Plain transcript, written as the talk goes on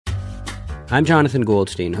I'm Jonathan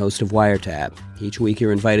Goldstein, host of Wiretap. Each week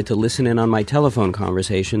you're invited to listen in on my telephone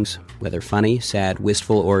conversations, whether funny, sad,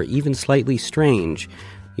 wistful, or even slightly strange.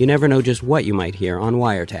 You never know just what you might hear on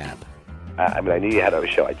Wiretap. I knew you had a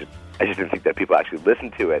show. I just didn't think that people actually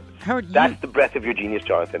listened to it. That's the breadth of your genius,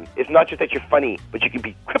 Jonathan. It's not just that you're funny, but you can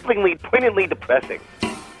be cripplingly, poignantly depressing.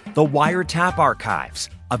 The Wiretap Archives,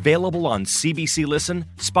 available on CBC Listen,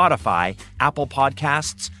 Spotify, Apple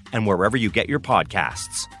Podcasts, and wherever you get your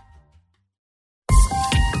podcasts.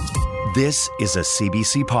 This is a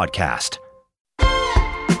CBC podcast.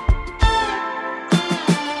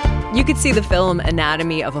 You could see the film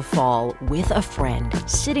Anatomy of a Fall with a friend,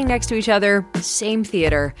 sitting next to each other, same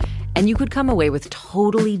theater, and you could come away with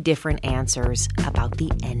totally different answers about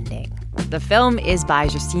the ending. The film is by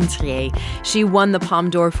Justine Triet. She won the Palme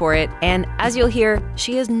d'Or for it, and as you'll hear,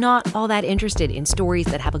 she is not all that interested in stories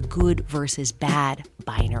that have a good versus bad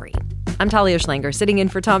binary. I'm Talia Schlanger, sitting in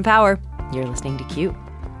for Tom Power. You're listening to Q.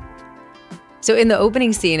 So in the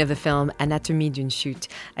opening scene of the film Anatomie d'une chute,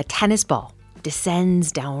 a tennis ball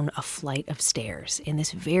descends down a flight of stairs in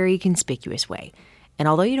this very conspicuous way. And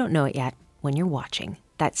although you don't know it yet, when you're watching,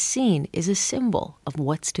 that scene is a symbol of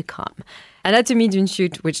what's to come. Anatomie d'une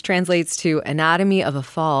chute, which translates to Anatomy of a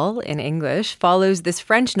Fall in English, follows this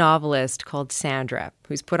French novelist called Sandra,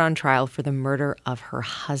 who's put on trial for the murder of her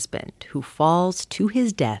husband, who falls to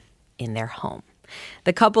his death in their home.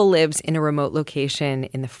 The couple lives in a remote location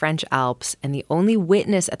in the French Alps, and the only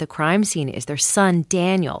witness at the crime scene is their son,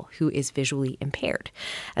 Daniel, who is visually impaired.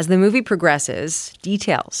 As the movie progresses,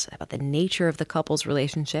 details about the nature of the couple's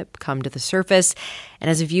relationship come to the surface,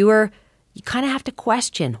 and as a viewer, you kind of have to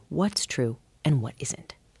question what's true and what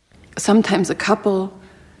isn't. Sometimes a couple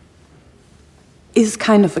is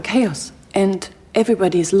kind of a chaos, and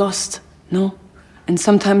everybody is lost, no? And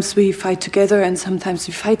sometimes we fight together, and sometimes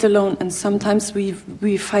we fight alone, and sometimes we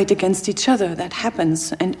fight against each other. That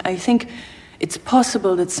happens. And I think it's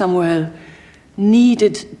possible that Samuel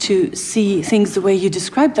needed to see things the way you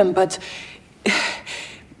described them. But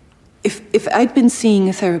if I'd been seeing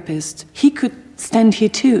a therapist, he could stand here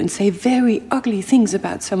too and say very ugly things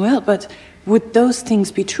about Samuel. But would those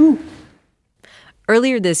things be true?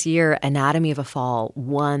 Earlier this year, Anatomy of a Fall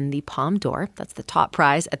won the Palme d'Or. That's the top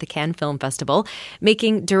prize at the Cannes Film Festival,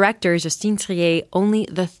 making director Justine Triet only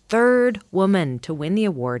the third woman to win the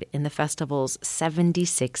award in the festival's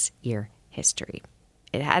 76-year history.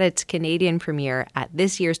 It had its Canadian premiere at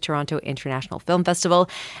this year's Toronto International Film Festival,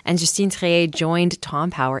 and Justine Triet joined Tom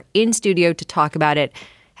Power in studio to talk about it.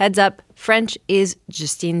 Heads up, French is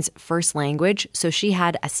Justine's first language, so she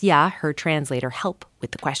had Asia, her translator, help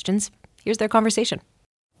with the questions. Here's their conversation.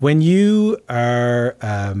 When you are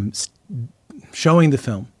showing the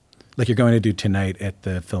film, like you're going to do tonight at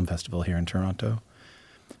the film festival here in Toronto,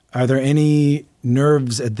 are there any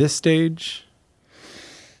nerves at this stage?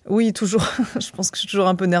 Oui, toujours. Je pense que je suis toujours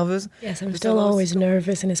un peu nerveuse. Yes, I'm still always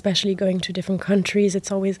nervous, and especially going to different countries.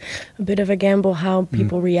 It's always a bit of a gamble how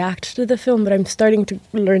people react to the film, but I'm starting to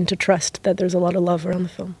learn to trust that there's a lot of love around the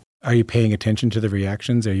film. Are you paying attention to the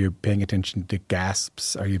reactions? Are you paying attention to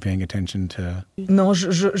gasps? Are you paying attention to... Non,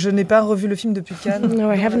 je n'ai pas revu le film depuis Cannes.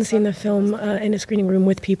 No, I haven't seen the film in a screening room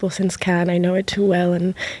with people since Cannes. I know it too well,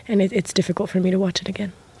 and it's difficult for me to watch it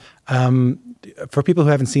again. For people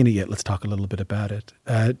who haven't seen it yet, let's talk a little bit about it.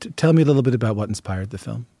 Tell me a little bit about what inspired the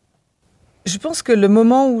film. Je pense que le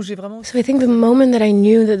moment où j'ai vraiment... So I think the moment that I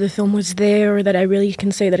knew that the film was there, or that I really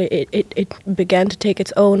can say that it began to take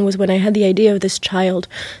its own, was when I had the idea of this child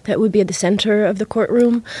that would be at the center of the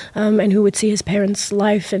courtroom, and who would see his parents'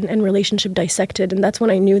 life and relationship dissected. And that's when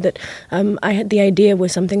I knew that I had the idea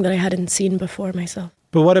was something that I hadn't seen before myself.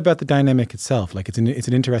 But what about the dynamic itself? Like it's an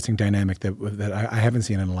interesting dynamic that I haven't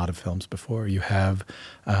seen in a lot of films before. You have...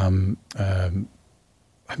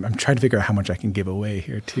 I'm trying to figure out how much I can give away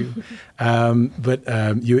here too, but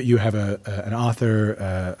you have an author,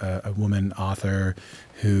 a woman author,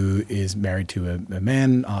 who is married to a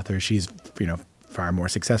man author. She's far more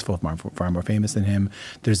successful, far more famous than him.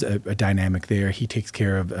 There's a dynamic there. He takes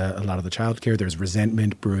care of a lot of the childcare. There's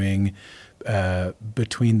resentment brewing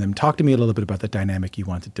between them. Talk to me a little bit about the dynamic you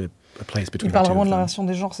wanted to place between the two. Il parle vraiment de la relation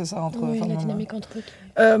des genres, c'est ça entre Oui, femmes la et hommes. dynamique entre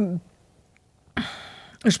eux.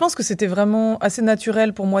 Je pense que c'était vraiment assez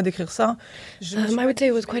naturel pour moi d'écrire ça. I would say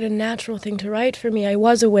it was quite a natural thing to write for me. I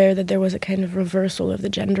was aware that there was a kind of reversal of the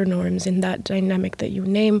gender norms in that dynamic that you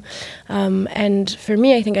name. And for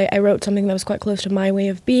me, I think I wrote something that was quite close to my way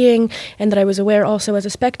of being, and that I was aware also as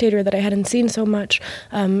a spectator that I hadn't seen so much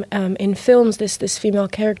in films, this female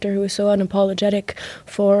character who is so unapologetic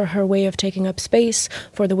for her way of taking up space,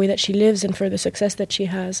 for the way that she lives, and for the success that she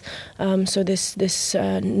has. So this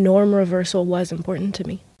norm reversal was important to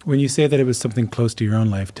me. When you say that it was something close to your own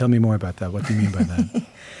life, tell me more about that. What do you mean by that?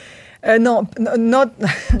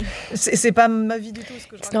 C'est pas ma vie du tout.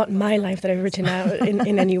 It's not my life that I've written out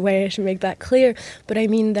in any way. I should make that clear. But I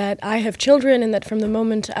mean that I have children, and that from the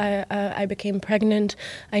moment I became pregnant,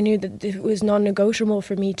 I knew that it was non-negotiable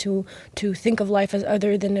for me to think of life as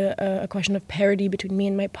other than a question of parity between me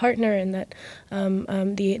and my partner, and that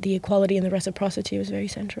the equality and the reciprocity was very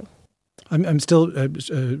central. I'm still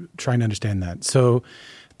trying to understand that. So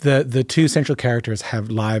the two central characters have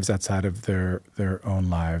lives outside of their own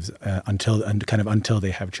lives until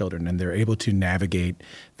they have children, and they're able to navigate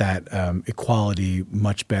that equality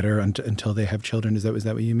much better until they have children. Is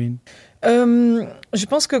that what you mean? Je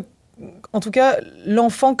pense que, en tout cas,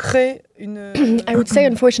 l'enfant crée une. I would say,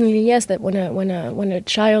 unfortunately, yes, that when a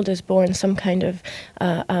child is born, some kind of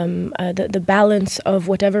the balance of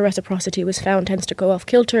whatever reciprocity was found tends to go off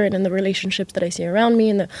kilter, and in the relationships that I see around me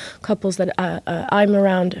and the couples that I'm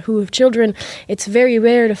around who have children, it's very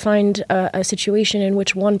rare to find a situation in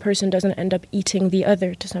which one person doesn't end up eating the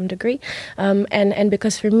other to some degree, and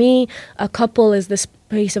because for me, a couple is this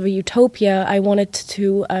place of a utopia, I wanted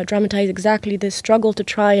to dramatize exactly this struggle to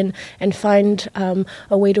try and find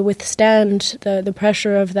a way to withstand the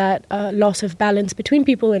pressure of that loss of balance between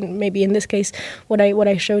people, and maybe in this case what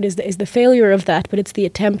I showed is the failure of that, but it's the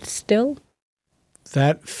attempt still.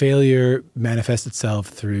 That failure manifests itself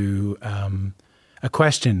through a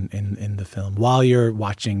question in the film. While you're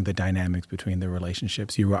watching the dynamics between the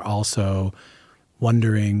relationships, you are also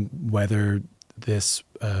wondering whether this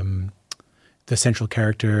the central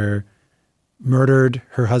character murdered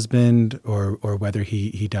her husband or whether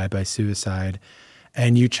he died by suicide.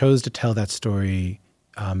 And you chose to tell that story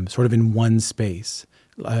sort of in one space.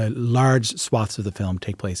 Large swaths of the film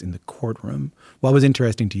take place in the courtroom. What was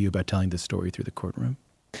interesting to you about telling this story through the courtroom?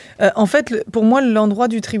 En fait, pour moi, l'endroit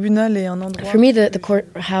du tribunal est un endroit. For me, the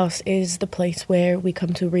courthouse is the place where we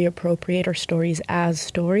come to reappropriate our stories as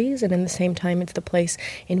stories, and in the same time, it's the place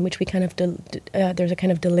in which we kind of there's a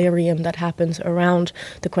kind of delirium that happens around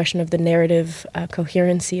the question of the narrative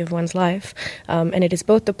coherency of one's life, and it is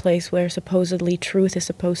both the place where supposedly truth is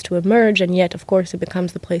supposed to emerge, and yet, of course, it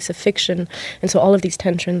becomes the place of fiction, and so all of these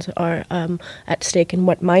tensions are at stake in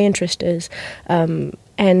what my interest is.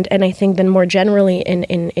 And I think then more generally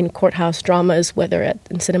in courthouse dramas, whether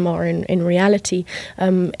in cinema or in reality,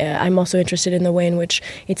 I'm also interested in the way in which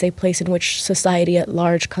it's a place in which society at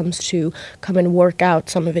large comes to come and work out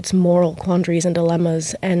some of its moral quandaries and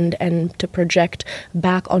dilemmas, and to project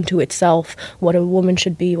back onto itself what a woman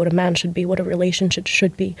should be, what a man should be, what a relationship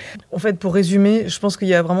should be. En fait, pour résumer, je pense qu'il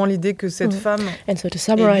y a vraiment l'idée que cette femme. And so to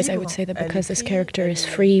summarize, I would say that because this character is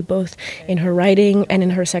free both in her writing and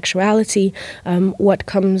in her sexuality, what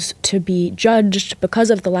comes to be judged because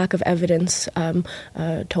of the lack of evidence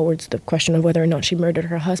towards the question of whether or not she murdered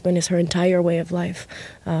her husband is her entire way of life,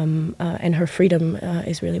 and her freedom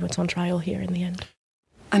is really what's on trial here in the end.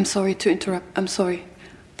 I'm sorry to interrupt. I'm sorry,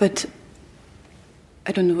 but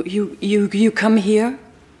I don't know. You come here,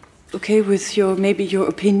 okay, with maybe your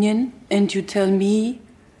opinion, and you tell me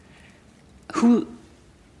who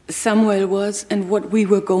Samuel was and what we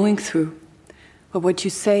were going through. But what you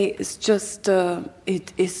say is just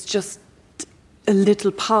it is just a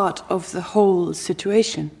little part of the whole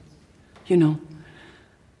situation, you know.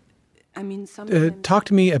 I mean, talk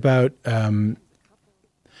to me about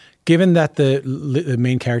given that the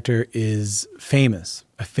main character is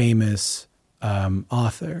a famous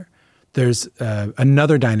author. There's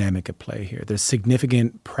another dynamic at play here. There's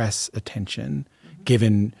significant press attention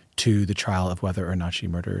given to the trial of whether or not she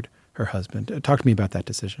murdered her husband. Talk to me about that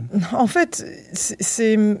decision. En fait, ce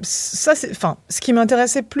qui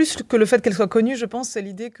m'intéressait plus que le fait qu'elle soit connue, je pense, c'est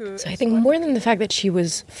l'idée que. So I think more than the fact that she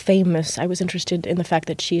was famous, I was interested in the fact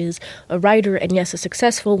that she is a writer, and yes, a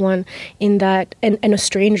successful one, in that, and a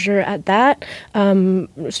stranger at that,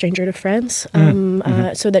 stranger to France,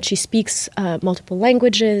 so that she speaks multiple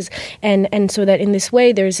languages, and so that in this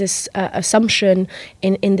way there's this assumption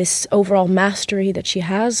in this overall mastery that she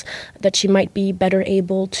has, that she might be better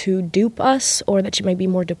able to dupe us, or that she might be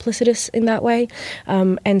more duplicitous in that way,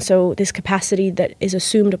 and so this capacity that is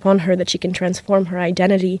assumed upon her that she can transform her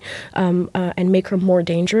identity and make her more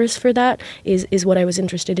dangerous for that is what I was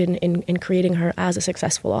interested in creating her as a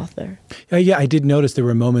successful author. Yeah, I did notice there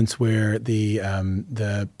were moments where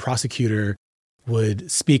the prosecutor would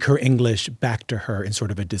speak her English back to her in sort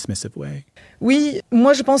of a dismissive way. Oui,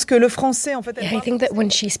 moi je pense que le français, en fait. Yeah, I think that when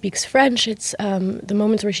she speaks French, it's the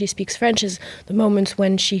moments where she speaks French is the moments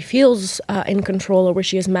when she feels in control or where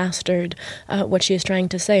she has mastered what she is trying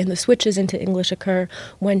to say. And the switches into English occur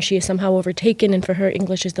when she is somehow overtaken, and for her,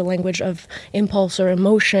 English is the language of impulse or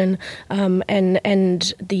emotion.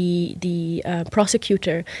 And the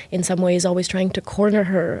prosecutor, in some way, is always trying to corner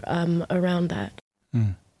her around that.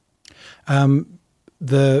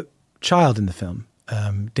 The child in the film,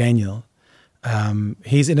 Daniel,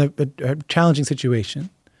 he's in a challenging situation.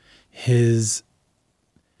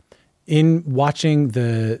 In watching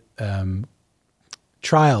the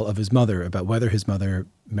trial of his mother about whether his mother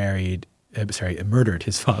murdered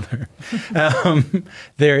his father,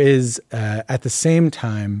 there is at the same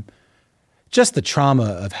time just the trauma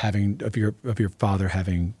of your father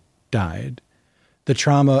having died. The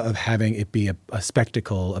trauma of having it be a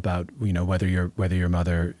spectacle about, whether your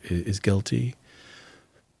mother is guilty.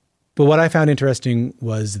 But what I found interesting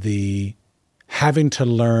was the having to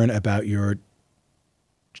learn about your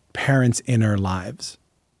parents' inner lives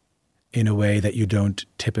in a way that you don't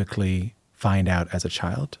typically find out as a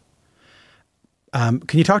child. Can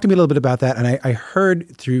you talk to me a little bit about that? And I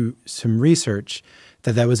heard through some research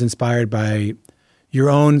that was inspired by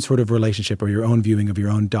your own sort of relationship or your own viewing of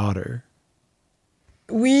your own daughter.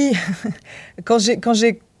 Oui, quand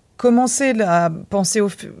j'ai commencé à penser au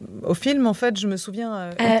film, en fait, je me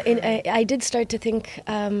souviens... I did start to think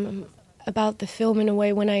about the film in a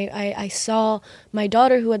way when I saw my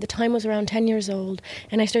daughter, who at the time was around 10 years old,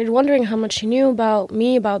 and I started wondering how much she knew about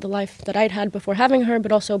me, about the life that I'd had before having her,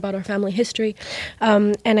 but also about our family history.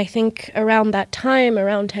 And I think around that time,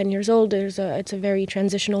 around 10 years old, it's a very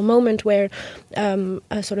transitional moment where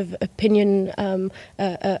a sort of opinion,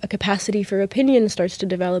 a capacity for opinion starts to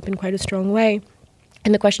develop in quite a strong way.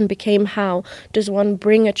 And the question became, how does one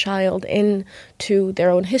bring a child into their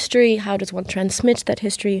own history? How does one transmit that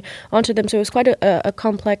history onto them? So it was quite a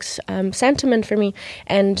complex sentiment for me.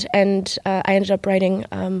 And I ended up writing,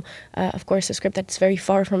 of course, a script that's very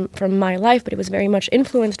far from my life, but it was very much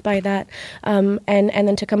influenced by that. And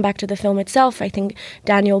then to come back to the film itself, I think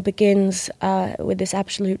Daniel begins with this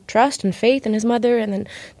absolute trust and faith in his mother, and then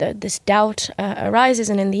this doubt arises.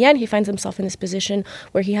 And in the end, he finds himself in this position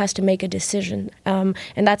where he has to make a decision.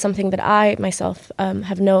 And that's something that I myself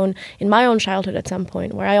have known in my own childhood at some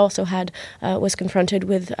point, where I also was confronted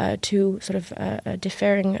with two sort of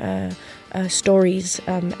differing stories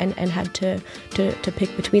and had to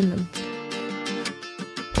pick between them.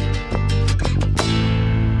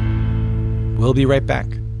 We'll be right back.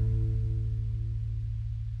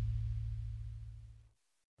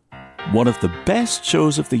 One of the best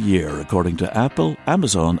shows of the year, according to Apple,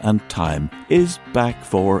 Amazon and Time, is back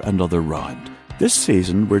for another round. This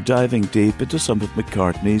season, we're diving deep into some of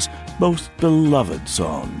McCartney's most beloved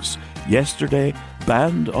songs. Yesterday,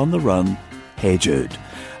 Band on the Run, Hey Jude,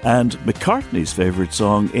 and McCartney's favourite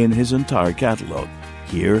song in his entire catalogue,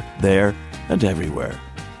 Here, There and Everywhere.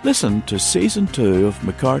 Listen to Season 2 of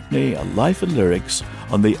McCartney, A Life in Lyrics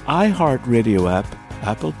on the iHeartRadio app,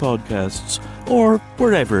 Apple Podcasts, or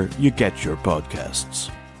wherever you get your podcasts.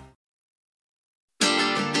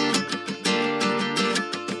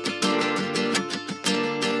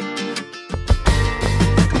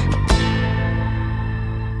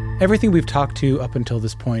 Everything we've talked to up until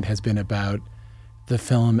this point has been about the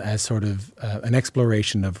film as sort of an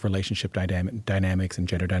exploration of relationship dynamics and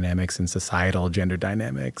gender dynamics and societal gender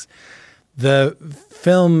dynamics. The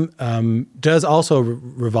film does also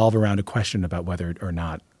revolve around a question about whether or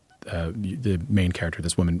not the main character,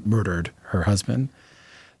 this woman, murdered her husband.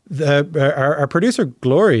 Our producer,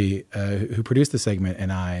 Glory, who produced the segment,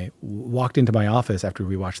 and I walked into my office after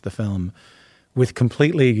we watched the film with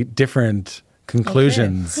completely different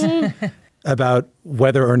conclusions about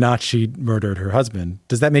whether or not she murdered her husband.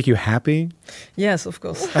 Does that make you happy? Yes, of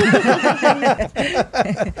course.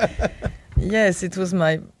 Yes, it was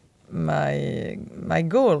my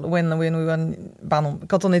goal when we were,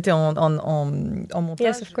 quand on était en montage.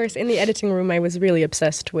 Yes, of course. In the editing room, I was really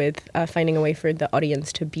obsessed with finding a way for the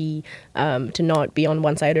audience to be to not be on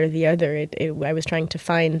one side or the other. I was trying to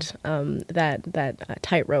find that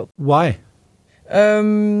tightrope. Why?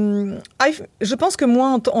 Je pense que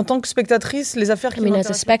moi, en tant que spectatrice, les affaires qui as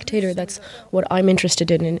a spectator, that's what I'm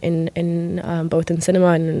interested in both in cinema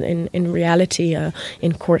and in reality,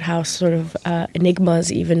 in courthouse sort of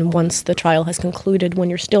enigmas, even once the trial has concluded, when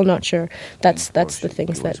you're still not sure. That's the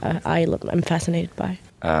things that I'm fascinated by.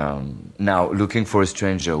 Now, looking for a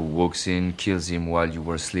stranger who walks in, kills him while you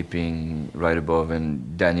were sleeping right above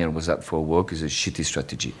and Daniel was out for a walk is a shitty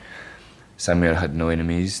strategy. Samuel had no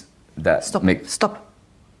enemies. that Stop.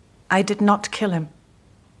 I did not kill him.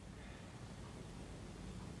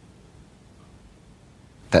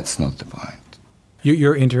 That's not the point.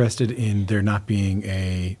 You're interested in there not being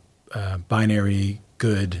a binary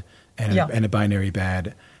good and a binary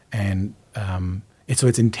bad, and so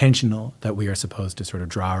it's intentional that we are supposed to sort of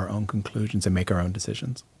draw our own conclusions and make our own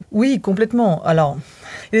decisions. Oui, complètement. Alors,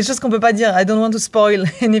 il y a des choses qu'on peut pas dire. I don't want to spoil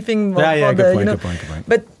anything. Good point.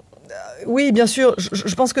 But oui, bien sûr.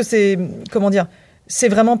 Je pense que c'est, comment dire, c'est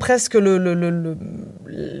vraiment presque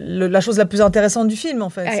la chose la plus intéressante du film, en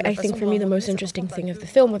fait. I think for me the most interesting thing of the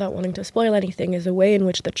film, without wanting to spoil anything, is the way in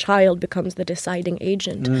which the child becomes the deciding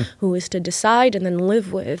agent, who is to decide and then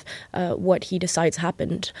live with what he decides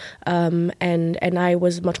happened. And I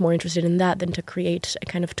was much more interested in that than to create a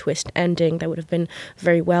kind of twist ending that would have been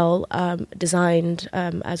very well designed,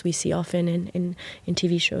 as we see often in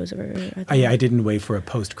TV shows. I didn't wait for a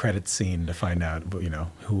post-credits scene to find out,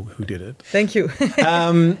 who did it. Thank you.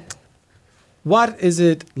 What is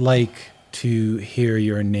it like to hear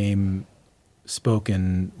your name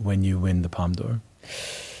spoken when you win the Palme d'Or?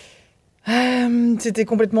 C'était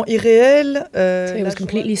complètement irréel. So it was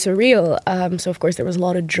completely surreal. So of course there was a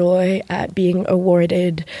lot of joy at being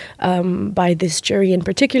awarded by this jury in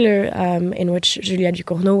particular, in which Julia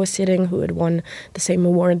Ducournau was sitting, who had won the same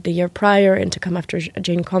award the year prior, and to come after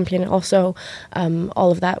Jane Campion also.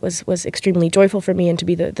 All of that was extremely joyful for me, and to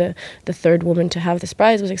be the third woman to have this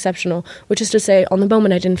prize was exceptional, which is to say, on the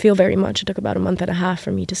moment I didn't feel very much. It took about a month and a half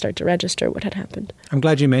for me to start to register what had happened. I'm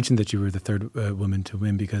glad you mentioned that you were the third woman to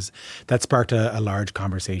win, because that sparked a large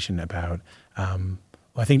conversation about,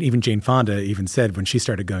 I think even Jane Fonda even said when she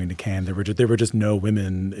started going to Cannes, there were just no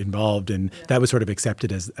women involved, and that was sort of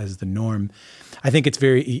accepted as the norm. I think it's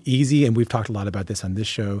very easy, and we've talked a lot about this on this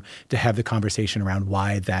show, to have the conversation around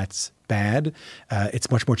why that's bad.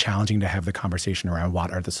 It's much more challenging to have the conversation around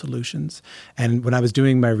what are the solutions. And when I was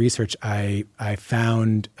doing my research, I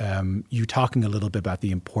found you talking a little bit about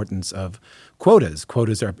the importance of quotas.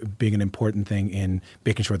 Quotas are being an important thing in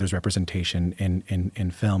making sure there's representation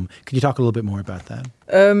in film. Can you talk a little bit more about that?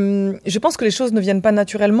 Je pense que les choses ne viennent pas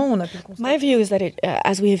naturellement. My view is that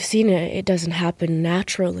as we have seen it doesn't happen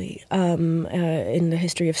naturally in the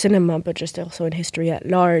history of cinema, but just also in history at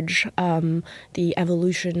large. The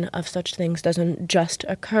evolution of such things doesn't just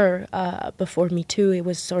occur. Before Me Too, it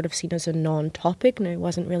was sort of seen as a non-topic, and it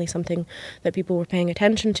wasn't really something that people were paying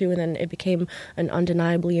attention to, and then it became an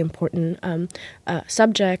undeniably important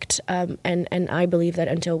subject. And I believe that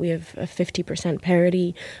until we have a 50%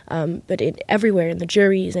 parity, but everywhere in the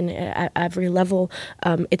juries and at every level,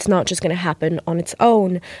 it's not just going to happen on its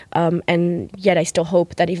own. And yet I still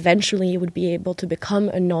hope that eventually it would be able to become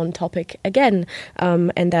a non-topic again,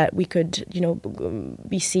 and that we could,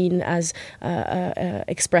 be seen as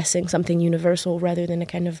expressing something universal rather than a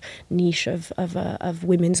kind of niche of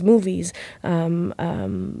women's movies.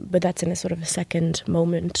 But that's in a sort of a second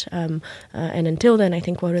moment. And until then, I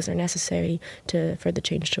think quotas are necessary for the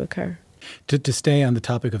change to occur. To stay on the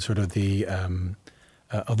topic of sort of the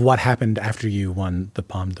of what happened after you won the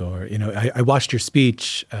Palme d'Or, I watched your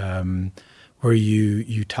speech where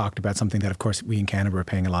you talked about something that, of course, we in Canada were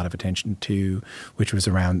paying a lot of attention to, which was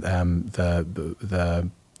around the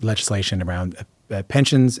legislation around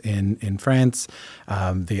pensions in France,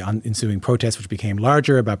 the ensuing protests, which became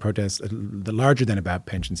larger than about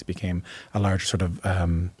pensions. It became a large sort of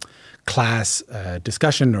class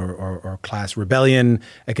discussion or class rebellion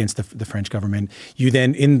against the French government. You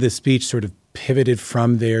then, in the speech, sort of pivoted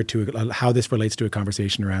from there to how this relates to a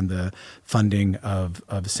conversation around the funding of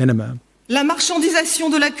cinema. La marchandisation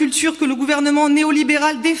de la culture que le gouvernement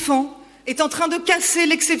néolibéral défend est en train de casser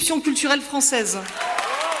l'exception culturelle française.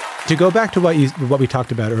 To go back to what we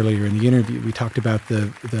talked about earlier in the interview, we talked about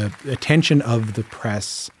the attention of the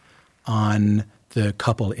press on the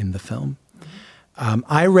couple in the film.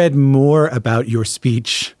 I read more about your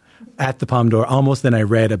speech at the Palme d'Or almost than I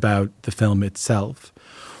read about the film itself.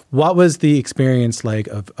 What was the experience like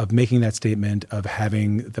of making that statement, of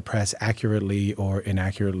having the press accurately or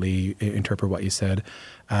inaccurately interpret what you said?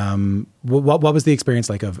 What was the experience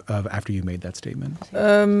like of after you made that statement?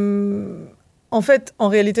 En fait, en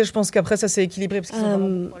réalité, je pense qu'après ça s'est équilibré parce qu'ils sont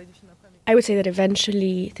vraiment parlé du film. I would say that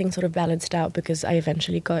eventually things sort of balanced out because I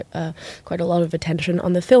eventually got quite a lot of attention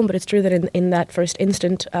on the film. But it's true that in that first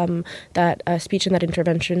instant, that speech and that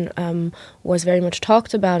intervention was very much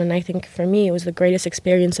talked about. And I think for me, it was the greatest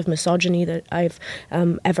experience of misogyny that I've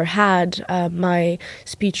ever had. My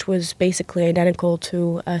speech was basically identical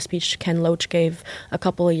to a speech Ken Loach gave a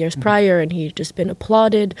couple of years prior, and he'd just been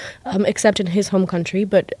applauded, except in his home country.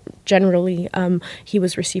 But generally he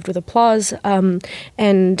was received with applause,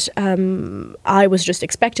 and I was just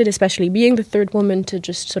expected, especially being the third woman, to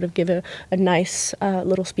just sort of give a nice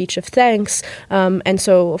little speech of thanks. And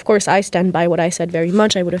so, of course, I stand by what I said very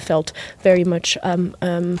much. I would have felt very much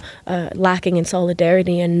lacking in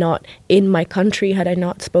solidarity and not in my country had I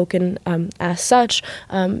not spoken as such.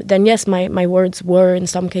 Then yes, my words were in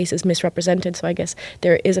some cases misrepresented. So I guess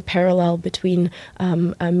there is a parallel between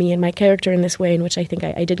me and my character in this way, in which I think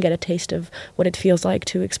I did get a taste of what it feels like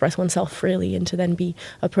to express oneself freely and to then be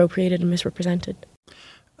appropriated and misrepresented.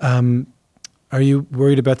 Are you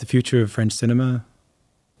worried about the future of French cinema?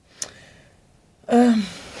 I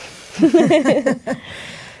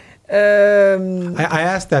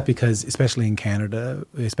ask that because, especially in Canada,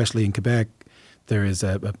 especially in Quebec, there is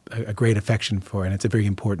a great affection for it, and it's a very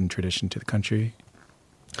important tradition to the country.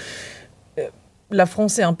 La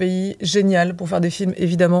France est un pays génial pour faire des films,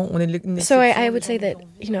 évidemment. So I would say that,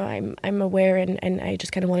 I'm aware and I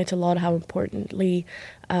just kind of wanted to laud how importantly,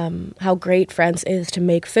 how great France is to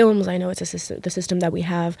make films. I know it's the system that we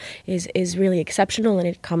have is really exceptional, and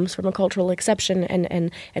it comes from a cultural exception,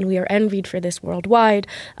 and we are envied for this worldwide.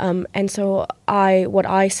 And so what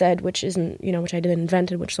I said, which isn't, which I didn't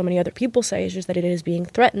invent and which so many other people say, is just that it is being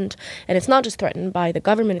threatened. And it's not just threatened by the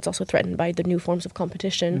government, it's also threatened by the new forms of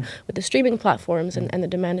competition with the streaming platforms, and the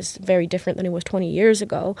demand is very different than it was 20 years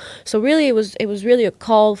ago. So really it was really a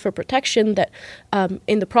call for protection that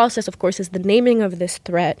in the process, of course, is the naming of this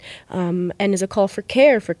threat, and is a call for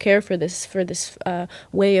care for this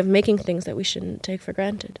way of making things that we shouldn't take for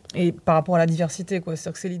granted. Et par rapport à la diversité, quoi.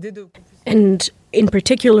 C'est-à-dire que c'est l'idée de... And in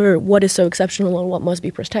particular, what is so exceptional and what must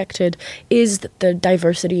be protected is the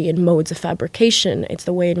diversity in modes of fabrication. It's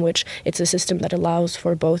the way in which it's a system that allows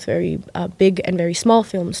for both very big and very small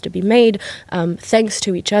films to be made thanks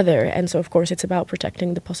to each other. And so, of course, it's about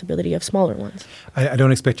protecting the possibility of smaller ones. I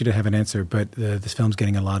don't expect you to have an answer, but this film's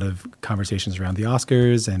getting a lot of conversations around the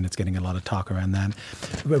Oscars, and it's getting a lot of talk around that.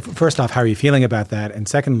 But first off, how are you feeling about that? And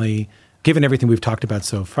secondly, given everything we've talked about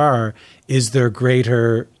so far, is there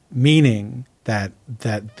greater meaning that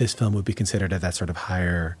this film would be considered at that sort of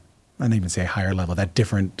higher, I don't even say higher level, that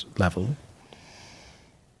different level?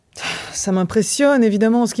 Ça m'impressionne,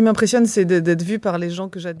 évidemment. Ce qui m'impressionne, c'est d'être vu par les gens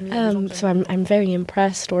que j'admire. So I'm very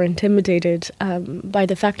impressed or intimidated by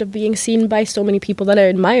the fact of being seen by so many people that I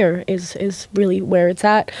admire is really where it's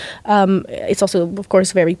at. It's also, of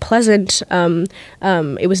course, very pleasant.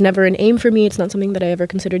 It was never an aim for me. It's not something that I ever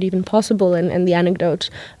considered even possible. And the anecdote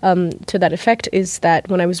to that effect is that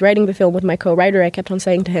when I was writing the film with my co-writer, I kept on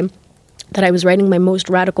saying to him that I was writing my most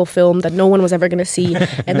radical film that no one was ever going to see,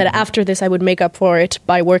 and that after this I would make up for it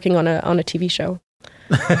by working on a TV show.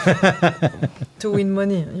 To win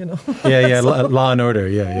money, Yeah, Law and Order,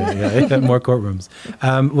 yeah. More courtrooms.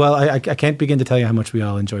 Well, I can't begin to tell you how much we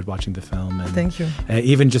all enjoyed watching the film. And, thank you.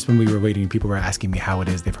 Even just when we were waiting, people were asking me how it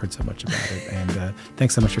is. They've heard so much about it. And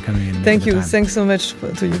thanks so much for coming in. Thank you. Thanks so much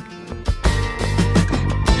to you.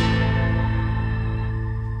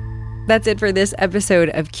 That's it for this episode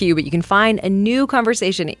of Q, but you can find a new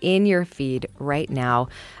conversation in your feed right now.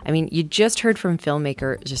 I mean, you just heard from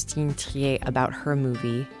filmmaker Justine Triet about her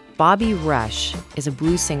movie. Bobby Rush is a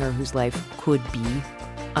blues singer whose life could be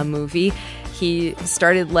a movie. He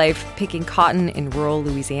started life picking cotton in rural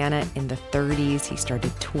Louisiana in the 30s. He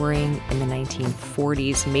started touring in the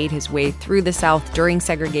 1940s, made his way through the South during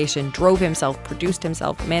segregation, drove himself, produced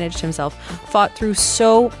himself, managed himself, fought through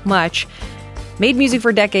so much, made music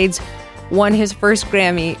for decades, won his first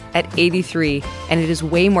Grammy at 83, and it is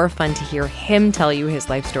way more fun to hear him tell you his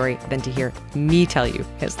life story than to hear me tell you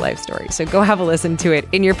his life story. So go have a listen to it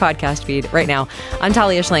in your podcast feed right now. I'm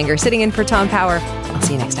Talia Schlanger, sitting in for Tom Power. I'll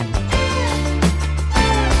see you next time.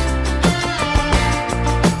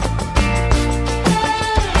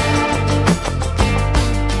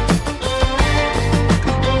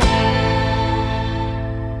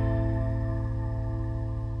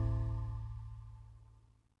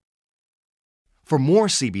 For more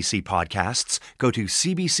CBC podcasts, go to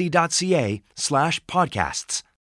cbc.ca/podcasts.